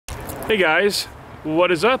Hey guys,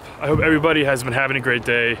 what is up? I hope everybody has been having a great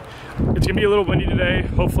day. It's gonna be a little windy today.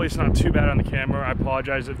 Hopefully it's not too bad on the camera. I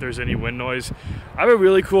apologize if there's any wind noise. I have a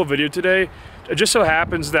really cool video today. It just so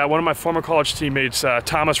happens that one of my former college teammates,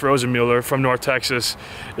 Thomas Rosenmuller from North Texas,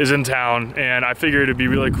 is in town, and I figured it'd be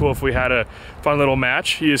really cool if we had a fun little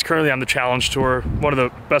match. He is currently on the Challenge Tour, one of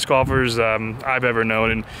the best golfers I've ever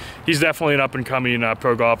known, and he's definitely an up-and-coming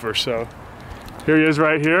pro golfer. So here he is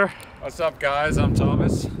right here. What's up, guys? I'm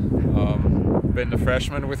Thomas. Been a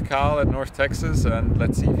freshman with Kyle at North Texas, and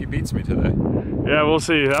let's see if he beats me today. Yeah, we'll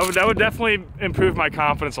see. That would definitely improve my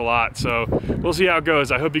confidence a lot. So we'll see how it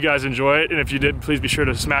goes. I hope you guys enjoy it, and if you did, please be sure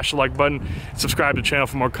to smash the like button and subscribe to the channel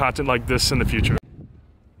for more content like this in the future.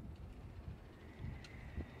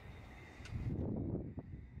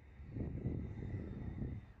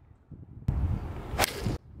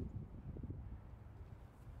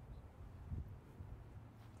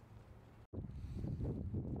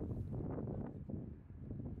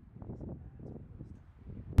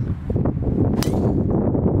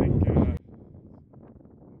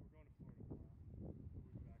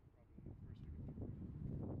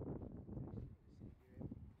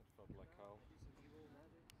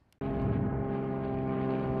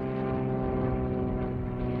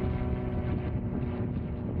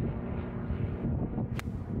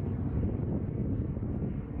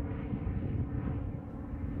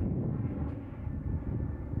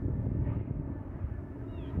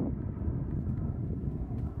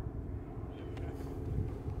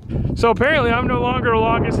 So apparently I'm no longer the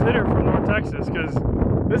longest hitter from North Texas, because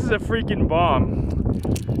this is a freaking bomb.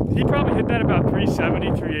 He probably hit that about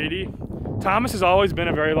 370, 380. Thomas has always been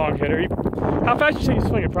a very long hitter. How fast do you think you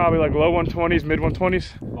swing it? Probably like low 120s, mid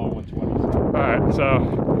 120s? Low 120s. All right,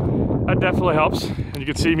 so that definitely helps. And you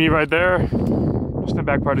can see me right there, just in the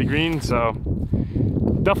back part of the green. So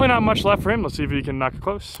definitely not much left for him. Let's see if he can knock it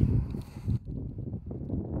close.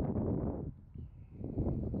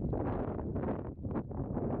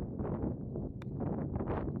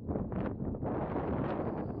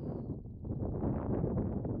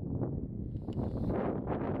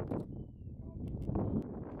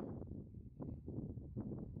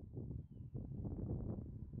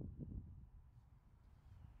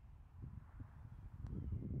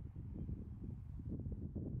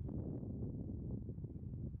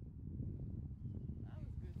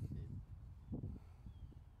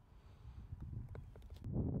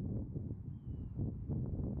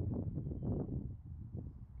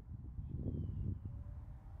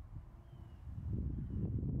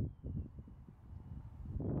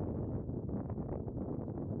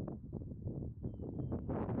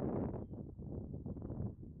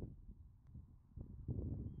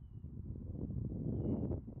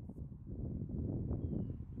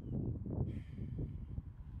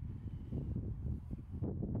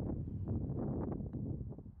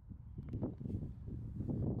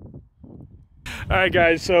 All right,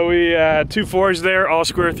 guys, so we two fours there, all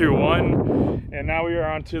square through one, and now we are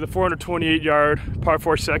on to the 428-yard par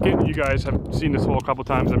 4 second. You guys have seen this hole a couple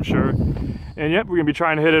times, I'm sure. And yep, we're gonna be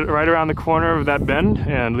trying to hit it right around the corner of that bend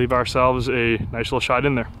and leave ourselves a nice little shot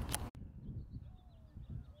in there.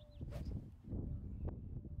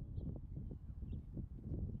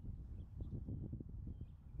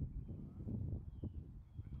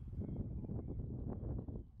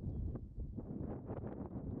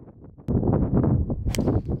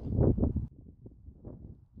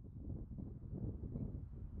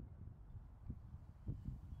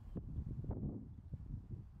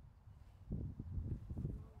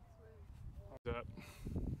 That.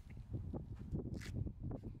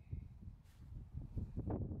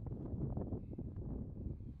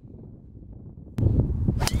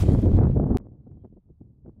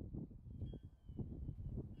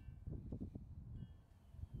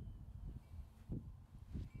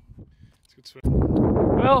 It's good swing.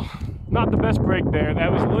 Well, not the best break there.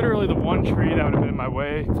 That was literally the one tree that would have been in my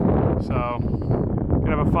way. So,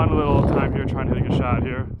 gonna have a fun little time here trying to hit a good shot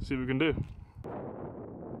here. See what we can do.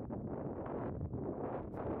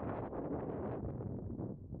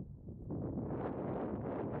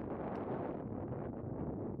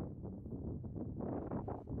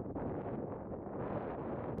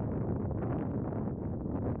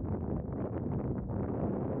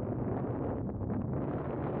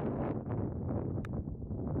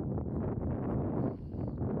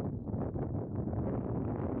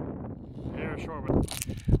 Short one.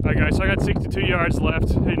 Alright guys, so I got 62 yards left,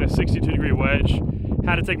 hitting a 62-degree wedge.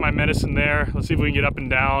 Had to take my medicine there. Let's see if we can get up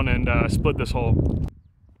and down and split this hole.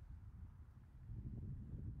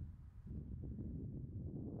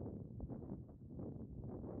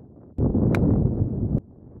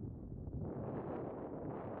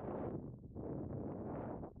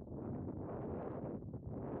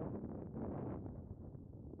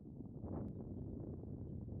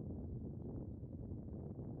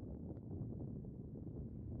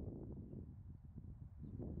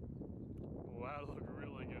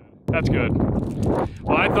 That's good.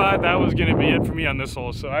 Well, I thought that was gonna be it for me on this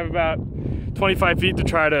hole. So I have about 25 feet to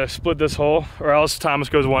try to split this hole, or else Thomas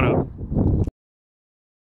goes one up.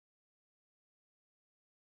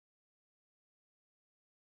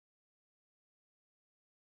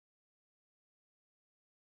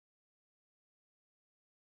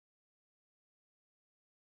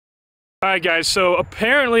 All right, guys, so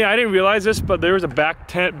apparently I didn't realize this, but there was a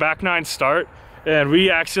back nine start, and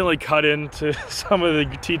we accidentally cut into some of the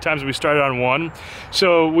tee times we started on 1.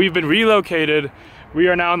 So we've been relocated. We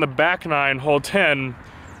are now on the back nine, hole 10,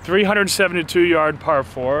 372-yard par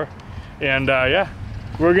 4. And yeah,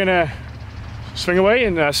 we're gonna swing away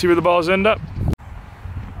and see where the balls end up.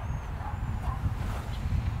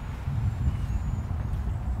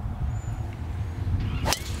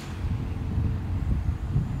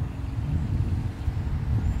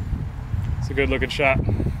 It's a good looking shot.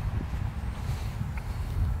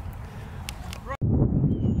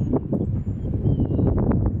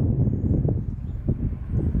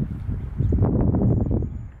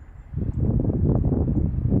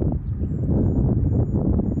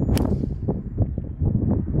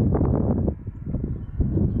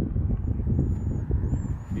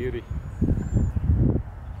 Beauty.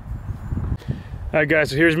 All right, guys,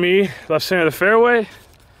 so here's me, left center of the fairway.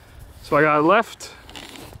 So I got left,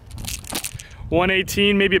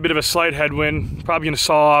 118, maybe a bit of a slight headwind. Probably gonna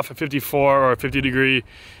saw off a 54 or a 50 degree.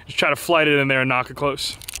 Just try to flight it in there and knock it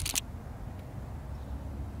close.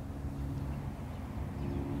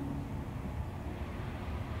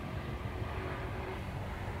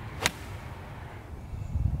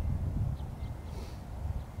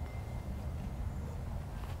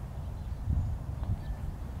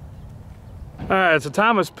 All right, so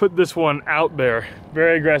Thomas put this one out there.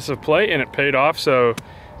 Very aggressive play, and it paid off. So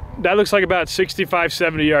that looks like about 65,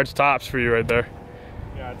 70 yards tops for you right there.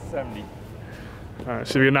 Yeah, it's 70. All right,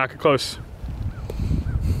 see if we can knock it close.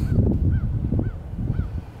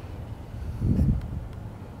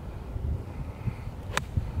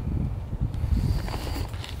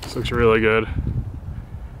 This looks really good.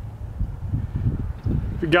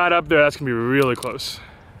 If we got up there, that's gonna be really close.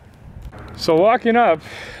 So walking up,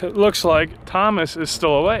 it looks like Thomas is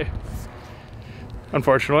still away.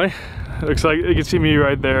 Unfortunately, it looks like you can see me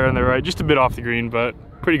right there on the right, just a bit off the green, but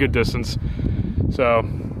pretty good distance. So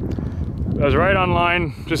I was right on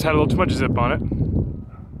line, just had a little too much zip on it.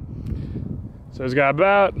 So he's got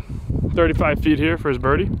about 35 feet here for his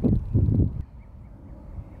birdie.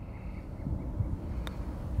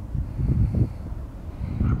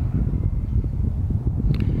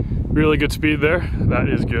 Really good speed there, that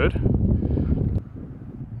is good.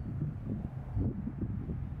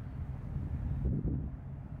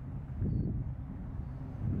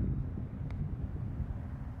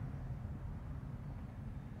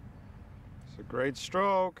 It's a great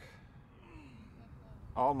stroke.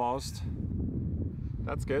 Almost.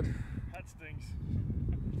 That's good. That stings.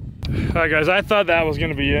 All right, guys, I thought that was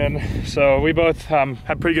gonna be in. So we both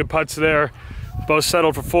had pretty good putts there. Both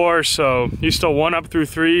settled for 4, so he's still 1 up through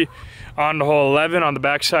 3 on the hole 11 on the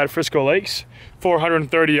backside of Frisco Lakes,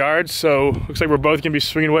 430 yards. So looks like we're both gonna be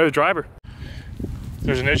swinging away with driver. If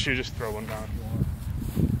there's an issue, just throw one down.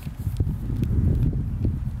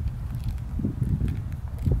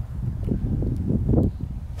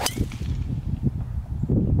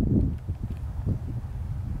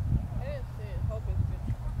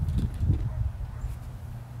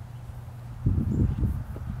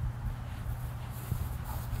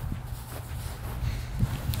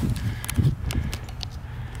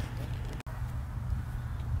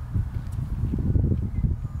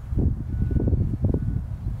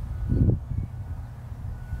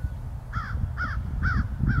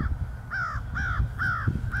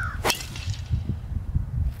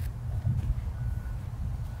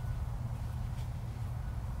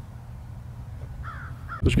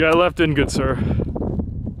 What you got left in, good sir?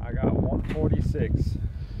 I got 146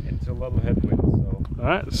 into a little headwind, so. All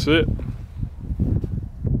right, that's it.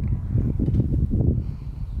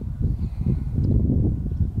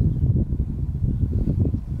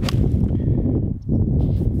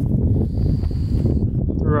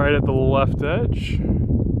 Right at the left edge.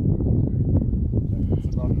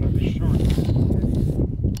 It's about that short.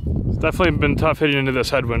 It's definitely been tough hitting into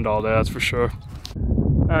this headwind all day, that's for sure.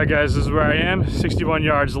 All right, guys, this is where I am. 61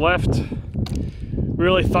 yards left.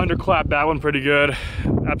 Really thunderclapped that one pretty good.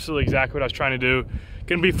 Absolutely exactly what I was trying to do.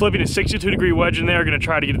 Gonna be flipping a 62-degree wedge in there. Gonna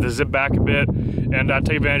try to get it to zip back a bit and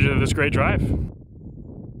take advantage of this great drive.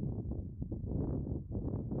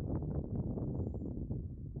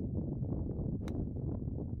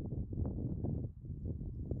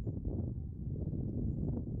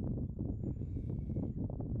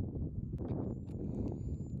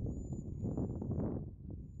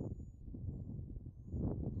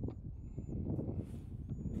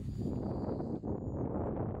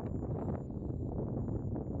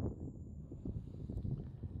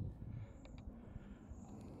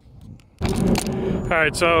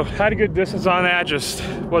 right, so had a good distance on that, just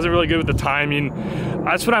wasn't really good with the timing.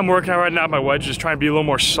 That's what I'm working on right now, my wedge, just trying to be a little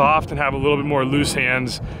more soft and have a little bit more loose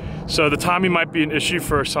hands. So the timing might be an issue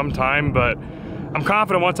for some time, but I'm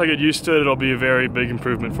confident once I get used to it, it'll be a very big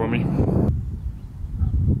improvement for me.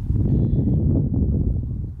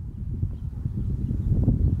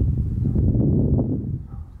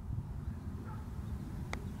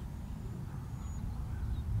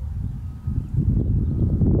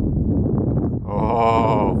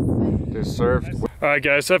 Deserved. All right,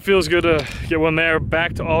 guys, that feels good to get one there.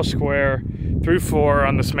 Back to all square, through 4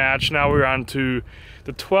 on this match. Now we're on to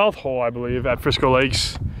the 12th hole, I believe, at Frisco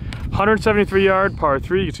Lakes. 173 yard, par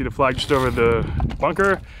 3. You can see the flag just over the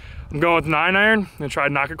bunker. I'm going with 9 iron and try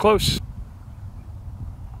to knock it close.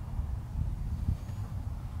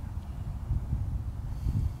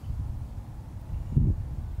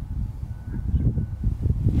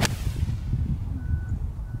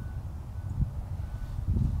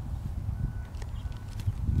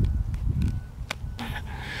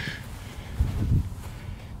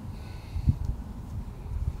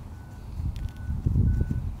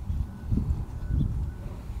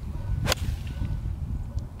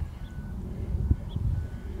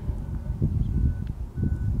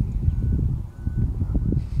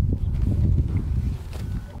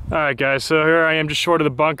 All right, guys, so here I am just short of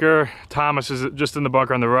the bunker. Thomas is just in the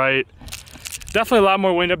bunker on the right. Definitely a lot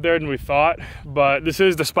more wind up there than we thought, but this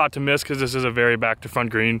is the spot to miss because this is a very back to front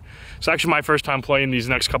green. It's actually my first time playing these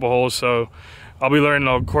next couple holes, so I'll be learning,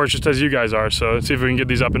 of course, just as you guys are. So let's see if we can get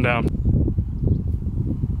these up and down.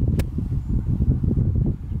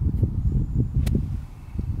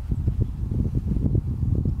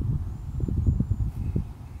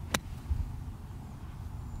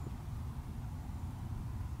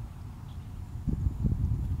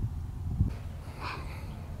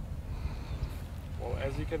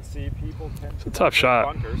 As you can see, people tend to It's a tough shot.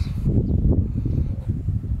 Bunkers.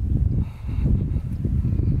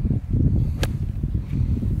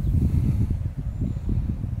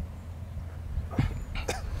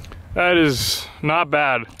 That is not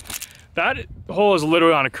bad. That hole is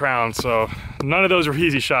literally on a crown, so none of those were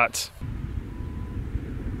easy shots.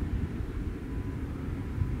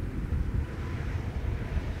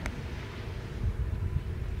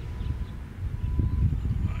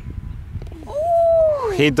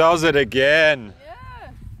 He does it again.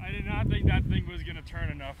 Yeah. I did not think that thing was gonna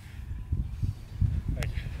turn enough.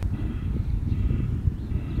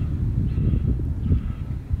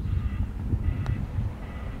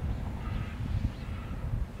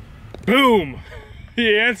 Boom!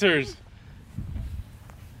 He answers.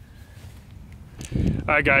 All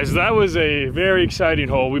right, guys, that was a very exciting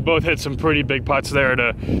hole. We both hit some pretty big putts there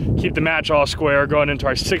to keep the match all square, going into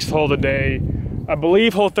our 6th hole today. I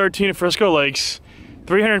believe hole 13 at Frisco Lakes.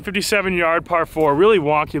 357 yard par 4, really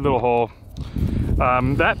wonky little hole.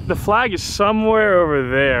 The flag is somewhere over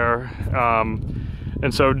there.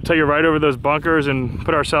 And so take it right over those bunkers and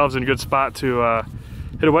put ourselves in a good spot to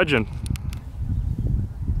hit a wedge in.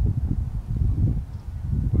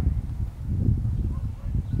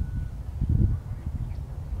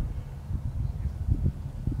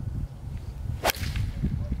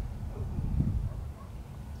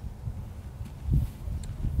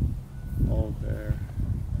 Oh, there.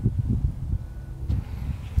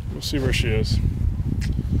 We'll see where she is.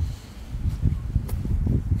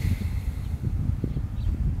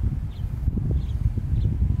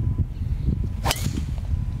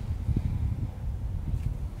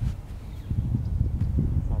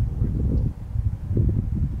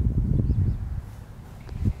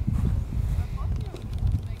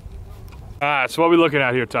 Alright, so what are we looking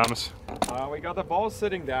at here, Thomas? We got the ball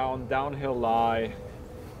sitting down, downhill lie,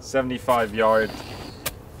 75 yard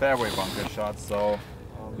fairway bunker shot, so...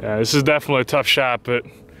 Yeah, this is definitely a tough shot, but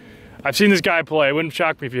I've seen this guy play. It wouldn't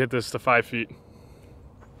shock me if he hit this to 5 feet.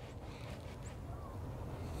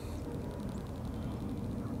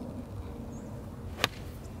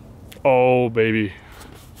 Oh, baby.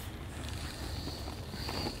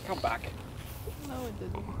 Come back. No, it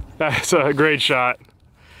didn't. That's a great shot.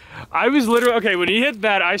 I was literally, okay, when he hit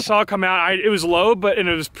that, I saw it come out. It was low, and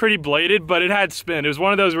it was pretty bladed, but it had spin. It was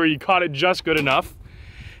one of those where you caught it just good enough.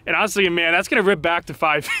 And I was thinking, man, that's gonna rip back to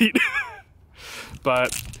 5 feet.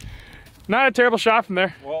 But not a terrible shot from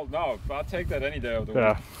there. Well, no, I'll take that any day of the week.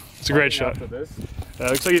 Yeah, it's a great shot. After this.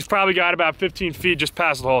 Looks like he's probably got about 15 feet just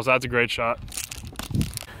past the hole, so that's a great shot.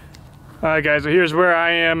 All right, guys, so here's where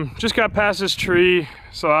I am. Just got past this tree,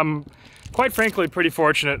 so I'm quite frankly pretty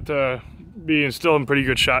fortunate to be still in pretty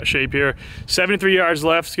good shot shape here. 73 yards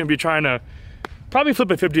left. It's gonna be trying to probably flip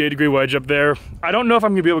a 58-degree wedge up there. I don't know if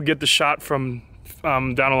I'm gonna be able to get the shot from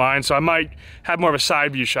down the line, so I might have more of a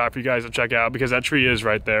side view shot for you guys to check out because that tree is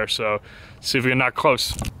right there. So see if we can knock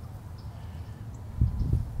close.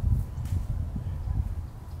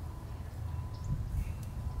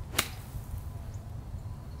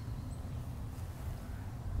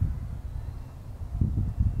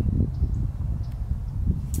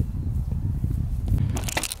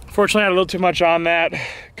 Fortunately, I had a little too much on that.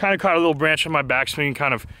 Kind of caught a little branch in my backswing,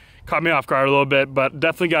 kind of caught me off guard a little bit, but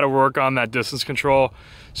definitely got to work on that distance control.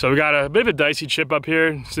 So we got a bit of a dicey chip up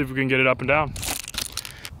here. See if we can get it up and down.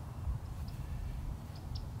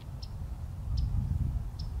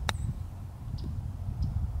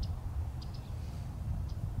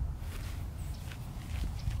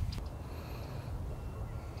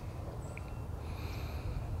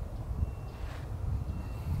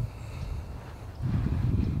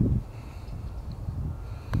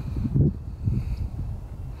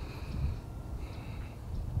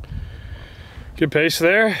 Good pace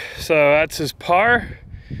there. So that's his par.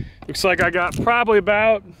 Looks like I got probably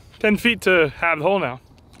about 10 feet to have the hole now.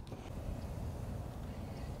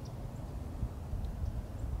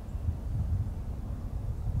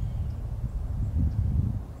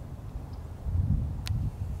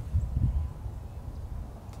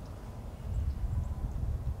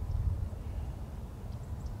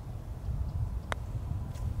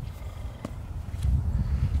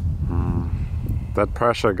 That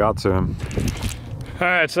pressure got to him. All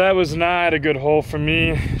right, so that was not a good hole for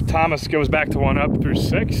me. Thomas goes back to 1 up through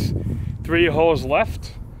 6. 3 holes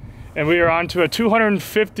left. And we are on to a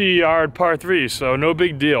 250-yard par 3, so no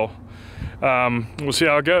big deal. We'll see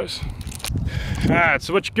how it goes. All right,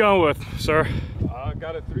 so what you going with, sir? I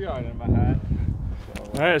got a 3-iron in my hand. So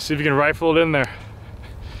All right, see if you can rifle it in there.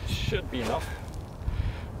 should be enough.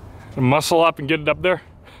 Muscle up and get it up there.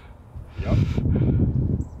 Yep.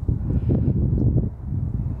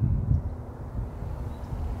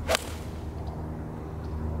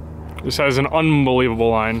 This has an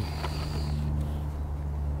unbelievable line.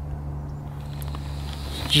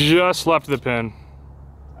 Just left of the pin.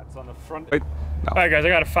 That's on the front. All right, guys, I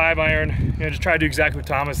got a 5-iron. Just try to do exactly what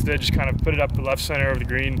Thomas did. Just kind of put it up the left center of the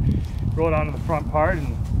green, roll it onto the front part,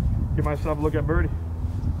 and give myself a look at birdie.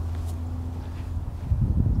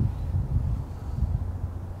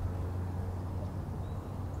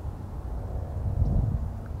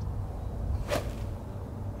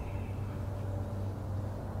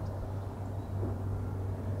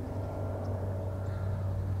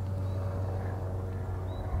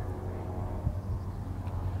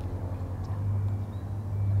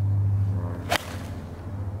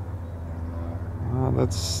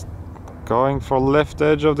 That's going for left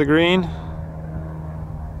edge of the green.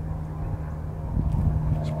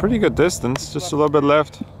 It's a pretty good distance, just a little bit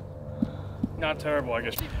left. Not terrible, I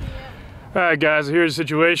guess. All right, guys, here's the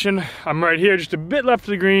situation. I'm right here, just a bit left of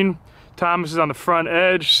the green. Thomas is on the front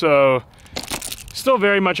edge, so still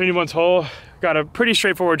very much anyone's hole. Got a pretty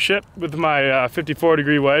straightforward chip with my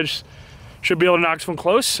 54-degree wedge. Should be able to knock this one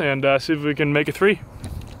close and see if we can make a 3.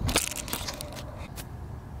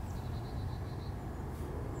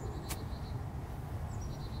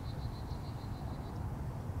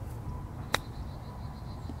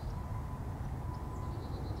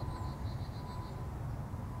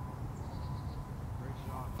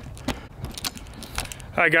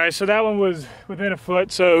 All right, guys, so that one was within a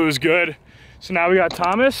foot, so it was good. So now we got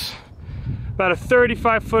Thomas, about a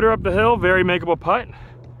 35-footer up the hill, very makeable putt.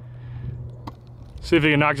 See if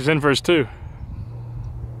he can knock this in for his 2.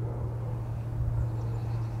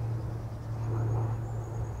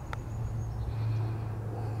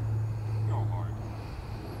 Go hard.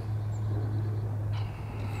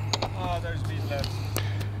 Oh, there's me left.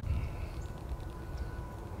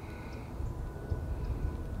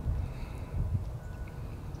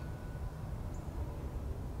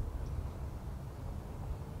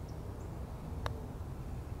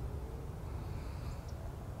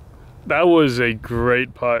 That was a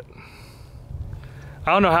great putt.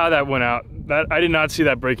 I don't know how that went out. I did not see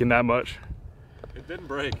that breaking that much. It didn't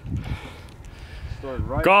break. Started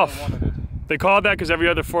right Golf. where I wanted it. They called that because every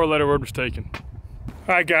other 4-letter word was taken.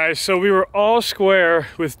 All right, guys, so we were all square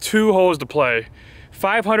with 2 holes to play.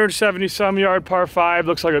 570-some yard par 5.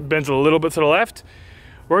 Looks like it bends a little bit to the left.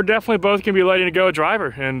 We're definitely both going to be letting it go a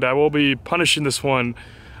driver, and we'll be punishing this one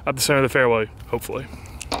up the center of the fairway, hopefully.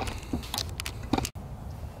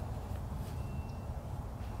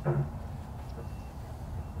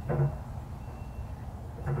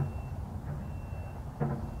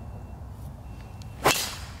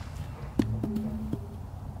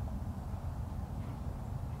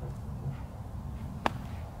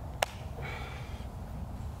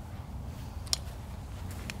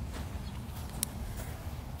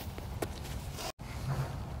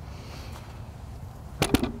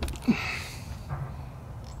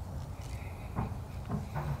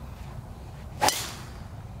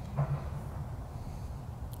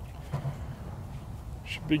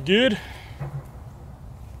 Should be good.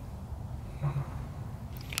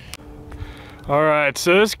 All right,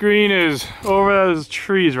 so this green is over those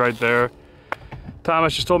trees right there.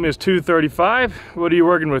 Thomas just told me it's 235. What are you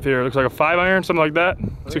working with here? Looks like a 5-iron, something like that?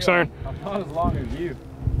 6-iron? I'm not as long as you.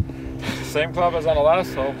 It's the same club as on the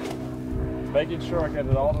last hole. Making sure I get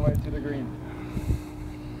it all the way to the green.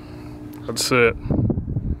 That's it.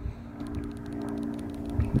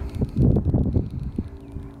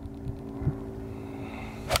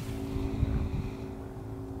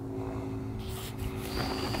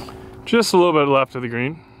 Just a little bit left of the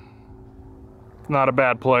green. Not a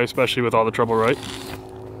bad play, especially with all the trouble right.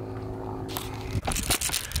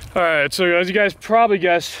 All right, so as you guys probably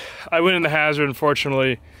guessed, I went in the hazard,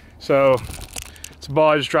 unfortunately. So it's a ball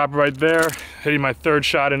I just dropped right there, hitting my 3rd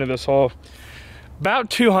shot into this hole. About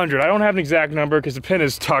 200. I don't have an exact number because the pin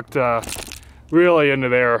is tucked really into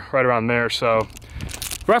there, right around there. So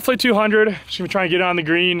roughly 200. Just gonna try and get on the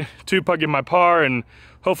green, 2-putt, get my par, and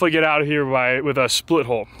hopefully get out of here with a split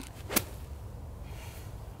hole.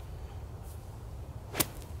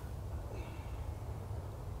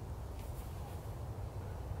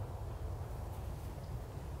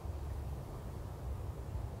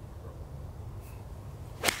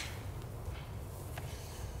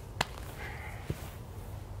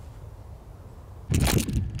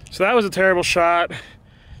 So that was a terrible shot.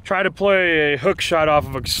 Tried to play a hook shot off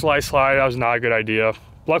of a slide. That was not a good idea.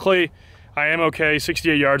 Luckily, I am okay,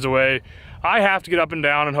 68 yards away. I have to get up and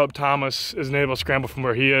down and hope Thomas isn't able to scramble from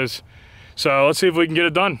where he is. So let's see if we can get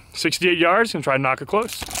it done. 68 yards and try to knock it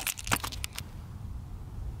close.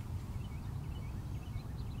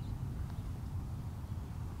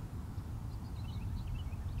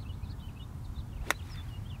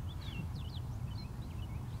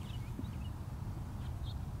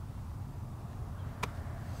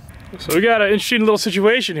 So we got an interesting little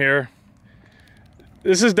situation here.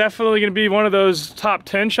 This is definitely going to be one of those top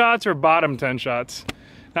 10 shots or bottom 10 shots.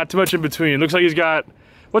 Not too much in between. Looks like he's got...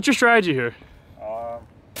 What's your strategy here? I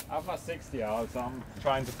have my 60 out, so I'm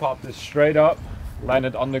trying to pop this straight up, land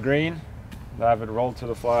it on the green, and have it roll to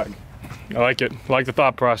the flag. I like it. I like the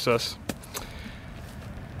thought process.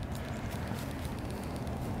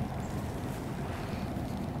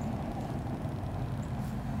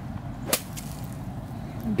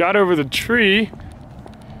 Got over the tree.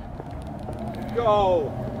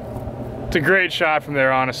 Go! It's a great shot from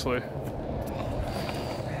there, honestly.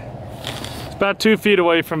 It's about 2 feet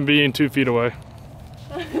away from being 2 feet away.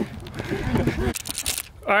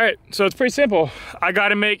 All right, so it's pretty simple. I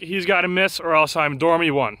gotta make, he's gotta miss, or else I'm Dormy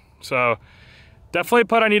 1. So definitely a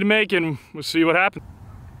putt I need to make, and we'll see what happens.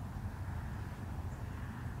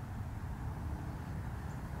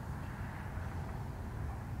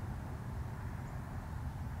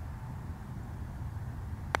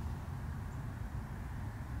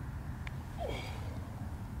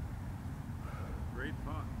 Great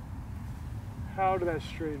putt. How did that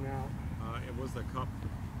straighten out? It was the cup.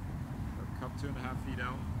 The cup 2.5 feet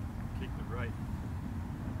out. Kicked it right.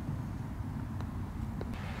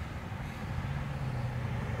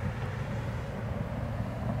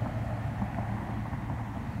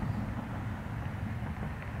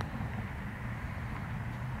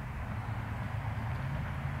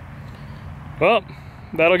 Well,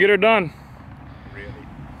 that'll get her done. Really?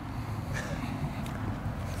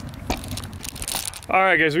 All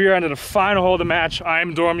right, guys, we are on to the final hole of the match.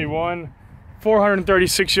 I'm Dormy 1,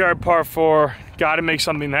 436 yard par 4. Got to make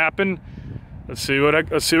something happen. Let's see what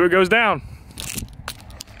goes down.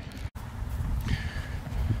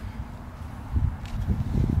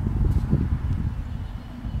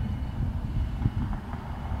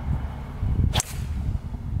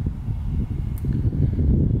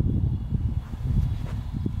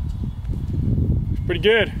 Pretty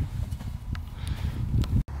good.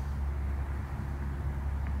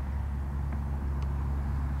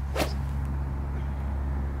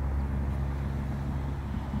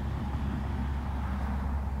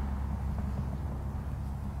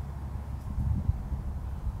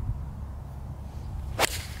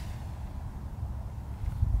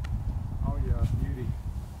 Oh yeah, beauty.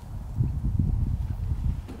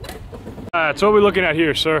 So what are we looking at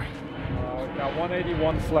here, sir? Got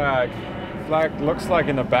 181 flag. Flag looks like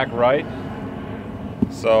in the back right.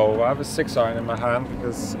 So I have a 6-iron in my hand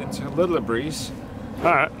because it's a little a breeze. All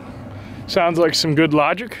right. Sounds like some good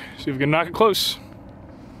logic. See if we can knock it close.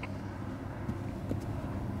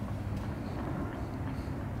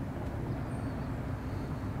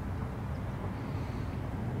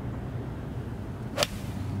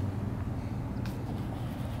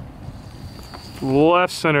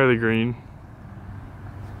 Left center of the green.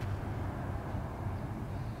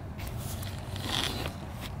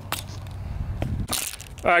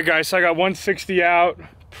 All right, guys, so I got 160 out.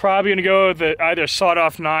 Probably gonna go with either a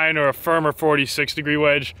sawed-off 9 or a firmer 46-degree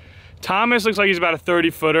wedge. Thomas looks like he's about a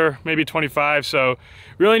 30-footer, maybe 25, so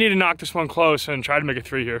really need to knock this one close and try to make a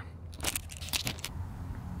 3 here.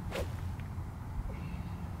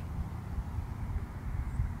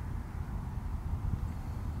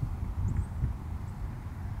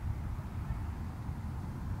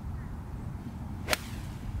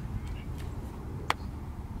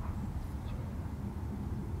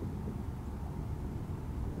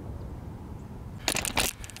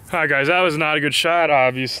 All right, guys, that was not a good shot,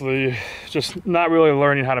 obviously. Just not really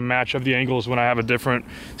learning how to match up the angles when I have a different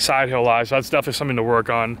side hill lie, so that's definitely something to work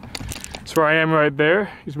on. That's where I am right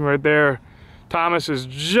there. He's right there. Thomas is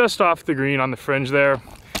just off the green on the fringe there.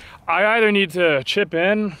 I either need to chip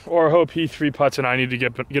in or hope he 3-putts and I need to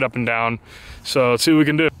get up and down. So let's see what we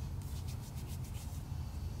can do.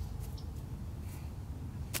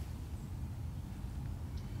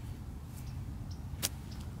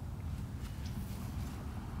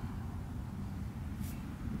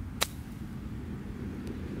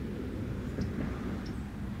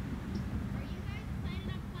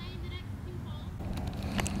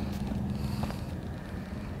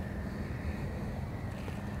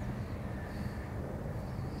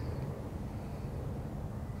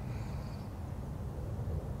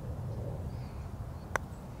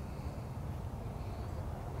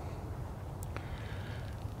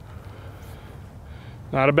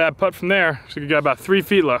 Not a bad putt from there. So you got about 3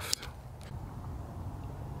 feet left.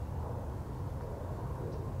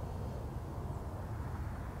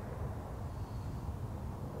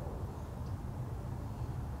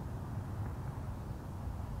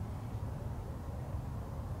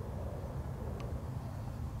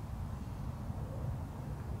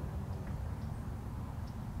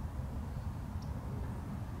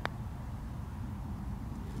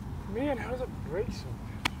 Man, how does it break so much?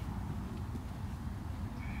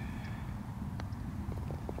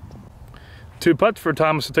 Two putts for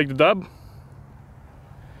Thomas to take the dub.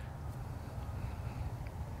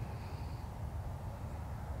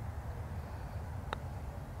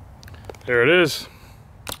 There it is.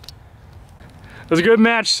 It was a good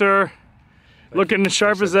match, sir. Looking as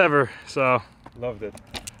sharp as ever. So Loved it.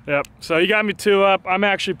 yep. So he got me 2 up. I'm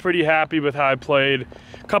actually pretty happy with how I played.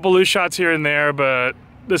 A couple loose shots here and there, but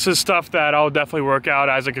this is stuff that I'll definitely work out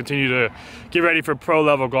as I continue to get ready for pro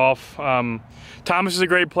level golf. Thomas is a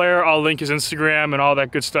great player. I'll link his Instagram and all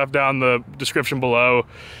that good stuff down in the description below.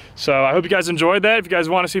 So I hope you guys enjoyed that. If you guys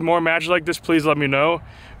want to see more matches like this, please let me know.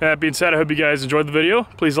 That being said, I hope you guys enjoyed the video.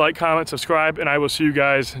 Please like, comment, subscribe, and I will see you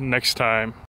guys next time.